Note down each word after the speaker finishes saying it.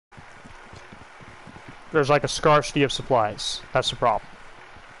There's like a scarcity of supplies. That's the problem.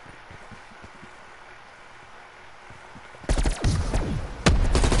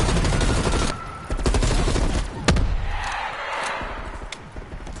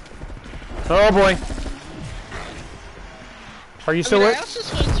 Oh boy. Are you still I with? I also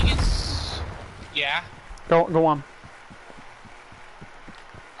suppose you get... Yeah. Go on.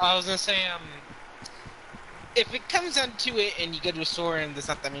 I was gonna say, if it comes down to it and you go to a store and there's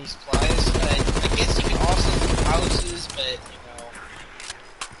not that many supplies, I guess you can also loot houses, but,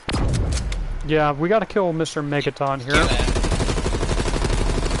 you know... Yeah, we gotta kill Mr. Megaton here.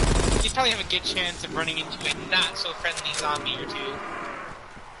 You probably have a good chance of running into a not-so-friendly zombie or two.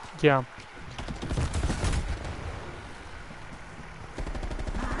 Yeah.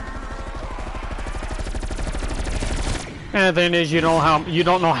 And the thing is, you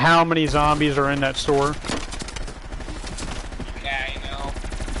don't know how many zombies are in that store. Yeah, I know.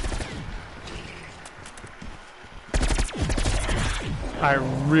 I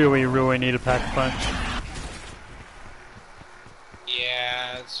really need a pack-a-punch.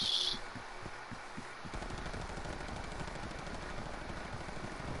 Yeah, it's...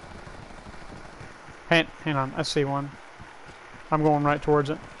 Hang on, I see one. I'm going right towards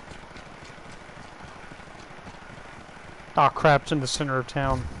it. Aw, crap, it's in the center of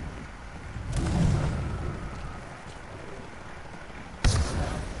town.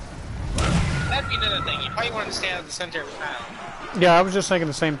 That'd be another thing. You probably want to stay out of the center of town. Yeah, I was just thinking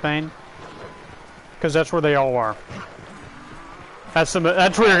the same thing. Because that's where they all are. That's where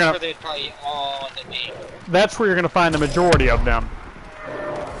you're gonna. They'd probably all end up being. That's where you're gonna find the majority of them.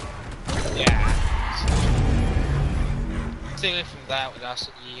 Yeah. Staying away from that would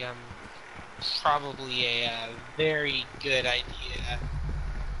also be probably a very good idea.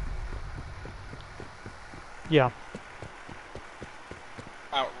 Yeah.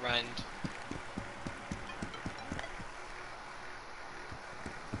 Outrun.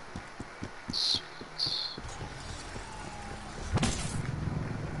 Sweet.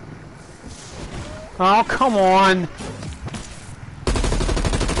 Oh, come on!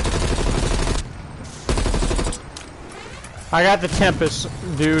 I got the Tempest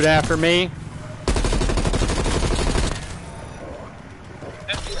dude after me.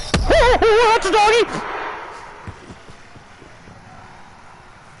 That's a doggy!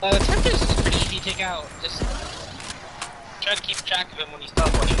 The Tempest is pretty easy to take out. Just try to keep track of him when he's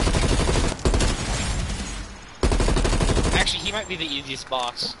teleporting. Actually, he might be the easiest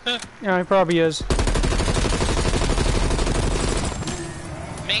boss. Yeah, he probably is.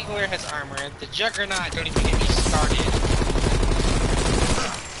 Mangler has armor. The Juggernaut, don't even get me started.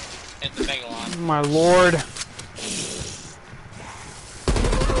 And the Megalon. My lord.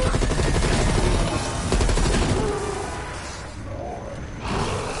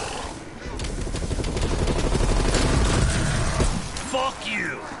 Fuck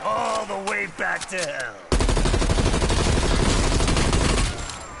you! All the way back to hell!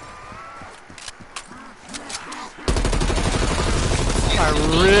 I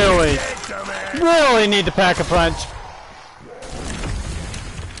really need to pack a punch.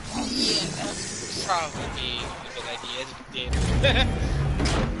 Probably be a good idea if you did.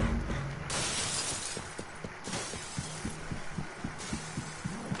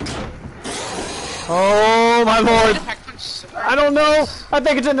 Oh my lord! I don't know. I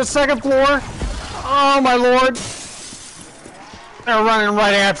think it's in the second floor. Oh my lord! They're running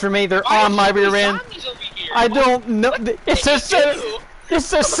right after me. They're on my rear end. I don't know. It's the center. It's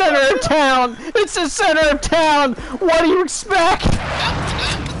the center of town. It's the center of town. What do you expect?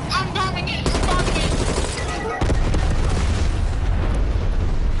 I'm bombing it. Bombing it.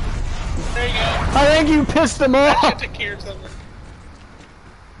 There you go. I think you pissed them off. I took care of something.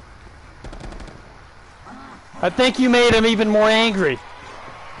 I think you made him even more angry.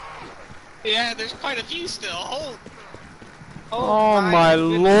 Yeah, there's quite a few still. Oh my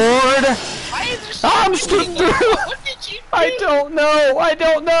lord! Why is there so I'm many still people? through. What did you do? I don't know. I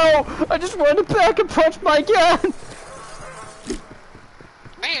don't know. I just wanted to pack and punch my gun.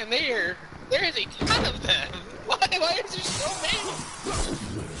 Man, there is a ton of them. Why is there so many?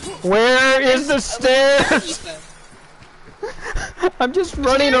 Where is the stairs? I'm just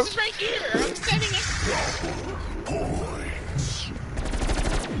running. Stairs is right here. I'm setting it.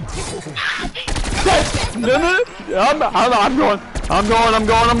 No. I'm going. I'm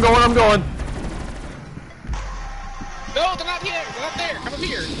going. No, they're not here. They're not there. Come up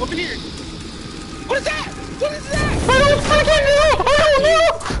here. Over here. What is that? What is that? I don't freaking know. I don't know.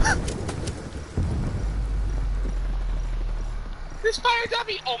 This fire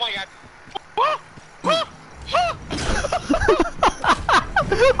dummy. Oh my god.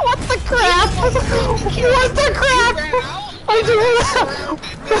 What the crap? What the crap? I do.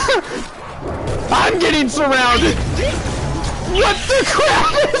 I'm getting surrounded. What the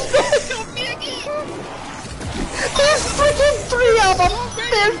crap is this? There's freaking 3 of them.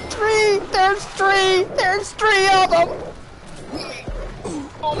 There's 3. There's 3. There's 3 of them.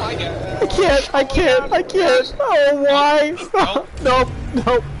 Oh my god. I can't. Oh, why?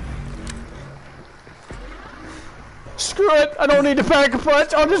 Nope. Screw it. I don't need to pack a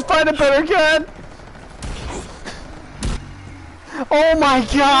punch. I'll just find a better gun. Oh my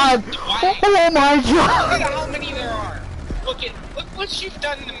god. Oh my god. Look at how many there are. Look what you've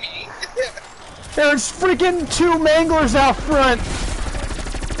done to me. There's freaking 2 manglers out front.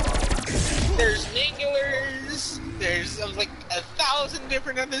 There's manglers. There's like 1,000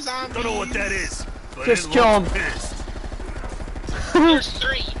 different other zombies. Don't know what that is. But Just it kill looks him. pissed. There's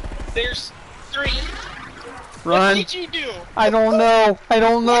 3. There's 3. Run. What did you do? I don't know. I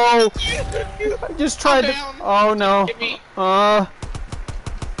just tried to. down. Oh no. Hit me.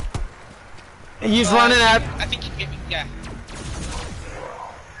 He's running at. I think you hit me. Yeah.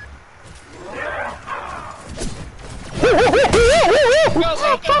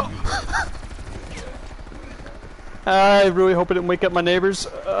 Go. I really hope I didn't wake up my neighbors.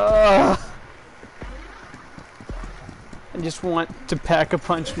 I just want to pack a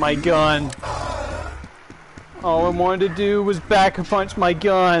punch my gun. All I wanted to do was back a punch my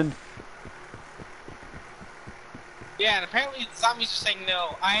gun. Yeah, and apparently the zombies are saying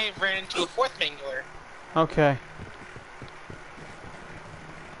no. I ran into a 4th mangler. Okay.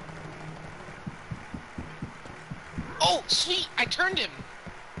 Oh, sweet! I turned him!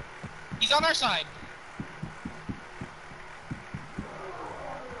 He's on our side.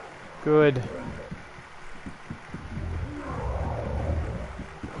 Good.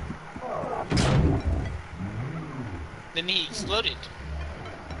 Then he exploded.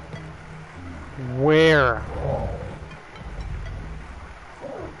 Where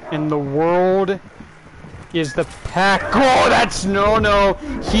in the world is the pack? Oh, that's no.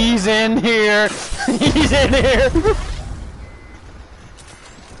 He's in here. He's in here.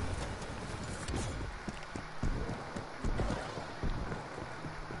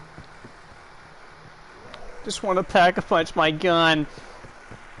 Just want to pack a punch my gun.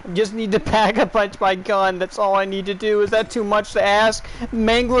 I just need to pack a punch my gun. That's all I need to do. Is that too much to ask?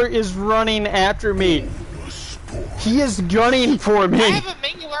 Mangler is running after me. He is gunning for me. I have a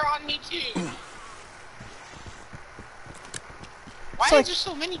mangler on me too. Why like, is there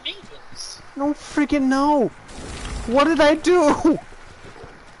so many manglers? I don't freaking know. What did I do?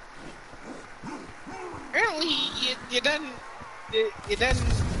 Apparently, you done made him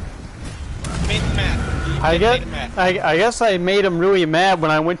mad. I guess I made him really mad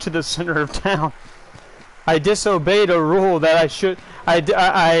when I went to the center of town. I disobeyed a rule that I should.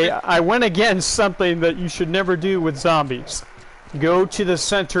 I went against something that you should never do with zombies. Go to the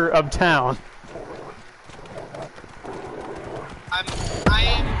center of town.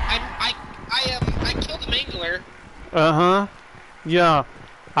 I killed the mangler. Yeah.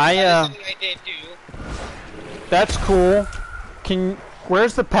 That's something I did do. That's cool.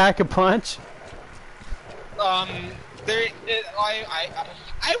 Where's the pack a punch? I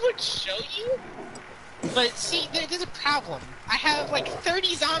would show you, but see, there's a problem. I have like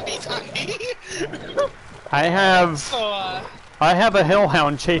 30 zombies on me. I have a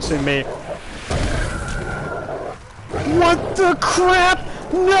hellhound chasing me. What the crap?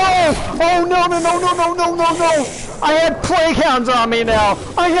 No! Oh no! I had plague hounds on me now.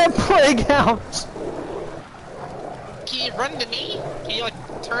 I had plague hounds. Can you run to me? Can you like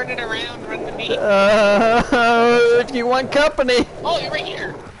turn it around, run to me? If you want company. Oh, you're right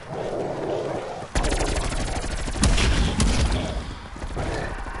here.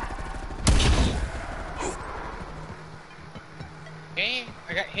 Okay,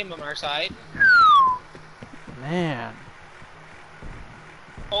 I got him on our side. Man.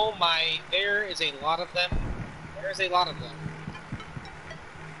 Oh my, there is a lot of them. There's a lot of them.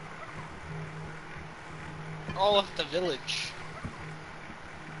 All of the village.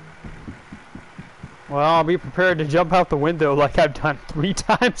 Well, I'll be prepared to jump out the window like I've done 3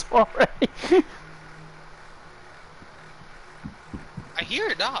 times already. I hear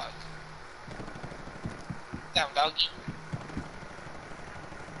a dog. Down, doggy.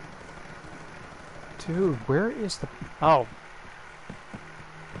 Dude, where is the... Oh.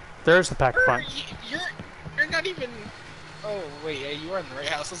 There's the pack punch. You're not even... Oh, wait, yeah, you are in the right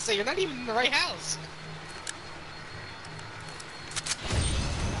house. Let's say you're not even in the right house.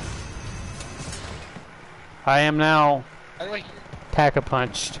 I am now By the way,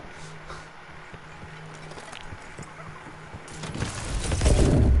 pack-a-punched.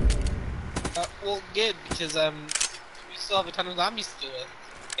 well, good, because, we still have a ton of zombies to deal with.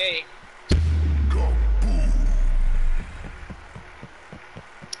 Hey.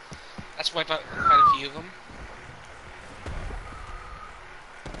 That's wiped out quite a few of them.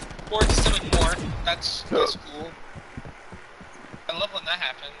 Or just summon more. That's cool. I love when that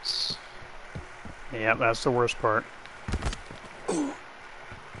happens. Yeah, that's the worst part.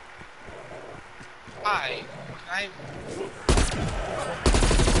 Hi. I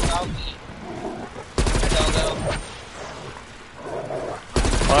don't know.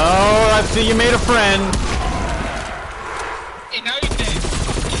 Oh, I see you made a friend. Hey, now he's dead.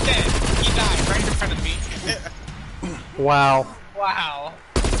 He's dead. He died right in front of me. Wow. Wow.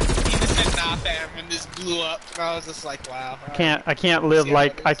 He just said nah fam and just blew up and I was just like, wow. I can't live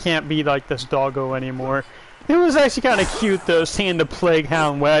like, I can't be like this doggo anymore. It was actually kind of cute though, seeing the plague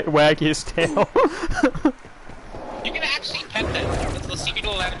hound wag his tail. You can actually pet them with the secret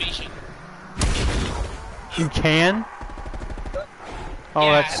little animation. You can? Oh,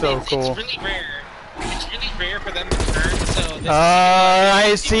 yeah, that's so cool. It's really rare. It's really rare for them to turn, so this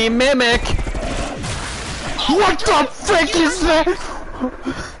I see Mimic! Oh, What the frick is that?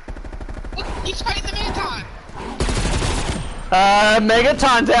 Look, he's fighting the Megaton!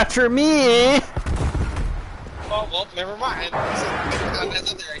 Megaton's after me! Oh, well, never mind. Megaton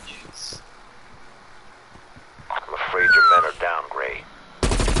has other ideas. I'm afraid your men are down, Gray.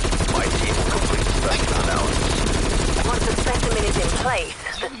 My team will complete the specimen analysis. Once the specimen is in place,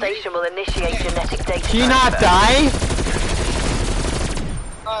 the station will initiate genetic data. Can you not die?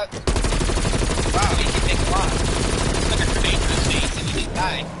 Wow, he can take a lot. It's like a grenade for the face and he didn't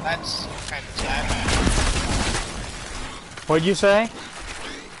die. That's kind of sad. What'd you say?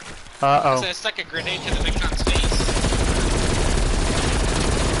 Uh-oh. So it's like a grenade to the Megaton's face.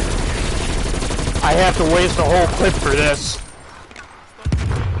 I have to waste a whole clip for this.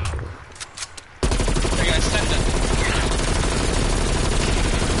 There you go, send them.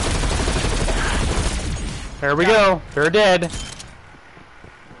 There we go. They're dead.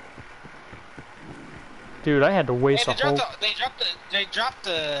 Dude, I had to waste Hey, a whole... they dropped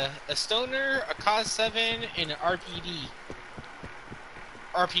a stoner, a Cos 7, and an RPG.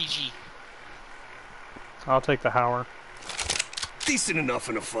 I'll take the Howler. Decent enough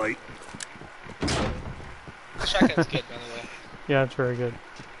in a fight. The shotgun's good, by the way. Yeah, it's very good.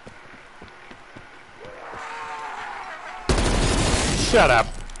 Shut up.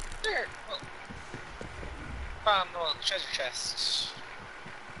 There. Oh. Found the treasure chest.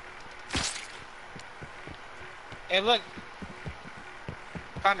 Hey, look.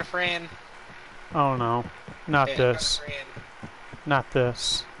 Found a Fran. Oh no. Not Yeah, this. found a Fran. Not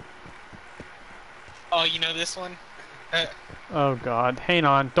this. Oh, you know this one? Oh god. Hang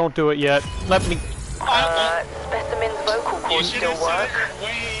on. Don't do it yet. Let me... Specimen's vocal cords still work.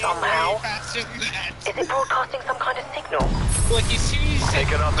 Somehow. Faster than that. Is it broadcasting some kind of signal? Look, as soon as you said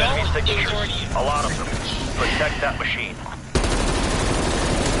Taking up enemy don't, it was signatures. already... A lot of them. Protect that machine.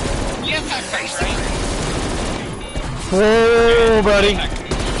 You have that face, right? Whoa, buddy.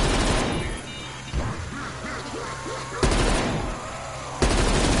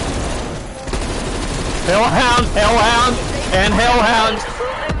 Hellhound, Hellhound, and Hellhound.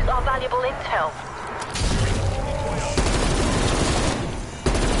 We'll lose our valuable intel.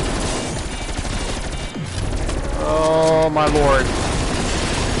 Oh my lord.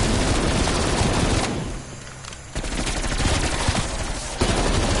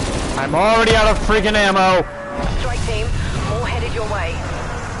 I'm already out of freaking ammo. Strike team, more headed your way.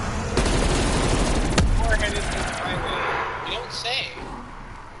 More headed my way. You don't say.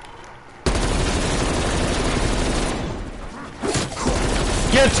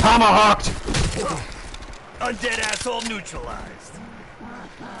 Get tomahawked! Undead asshole neutralized.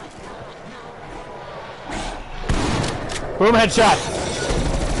 Boom, headshot.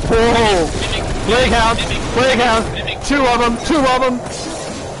 Whoa! Plague hound! Plague hound! Two of them!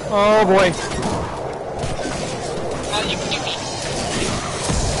 Oh boy. You can get me.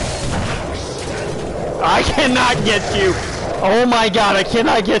 I cannot get you! Oh my god, I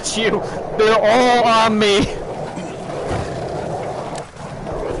cannot get you! They're all on me!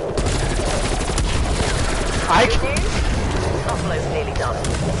 Good news? Upload's nearly done.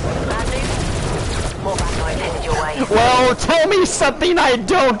 Bad news? More bad guys headed your way. Well, tell me something I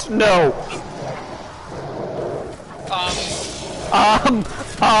don't know!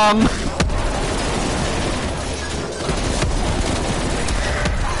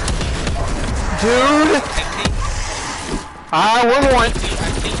 Dude! We're going.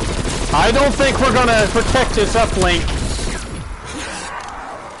 I don't think we're gonna protect this uplink.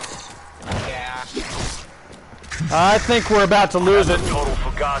 Yeah. I think we're about to lose it. Total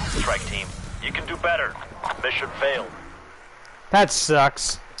for God, strike team. You can do better. Mission failed. That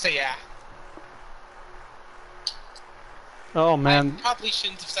sucks. So yeah, Oh I man. probably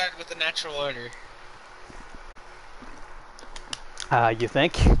shouldn't have started with the natural order. You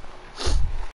think?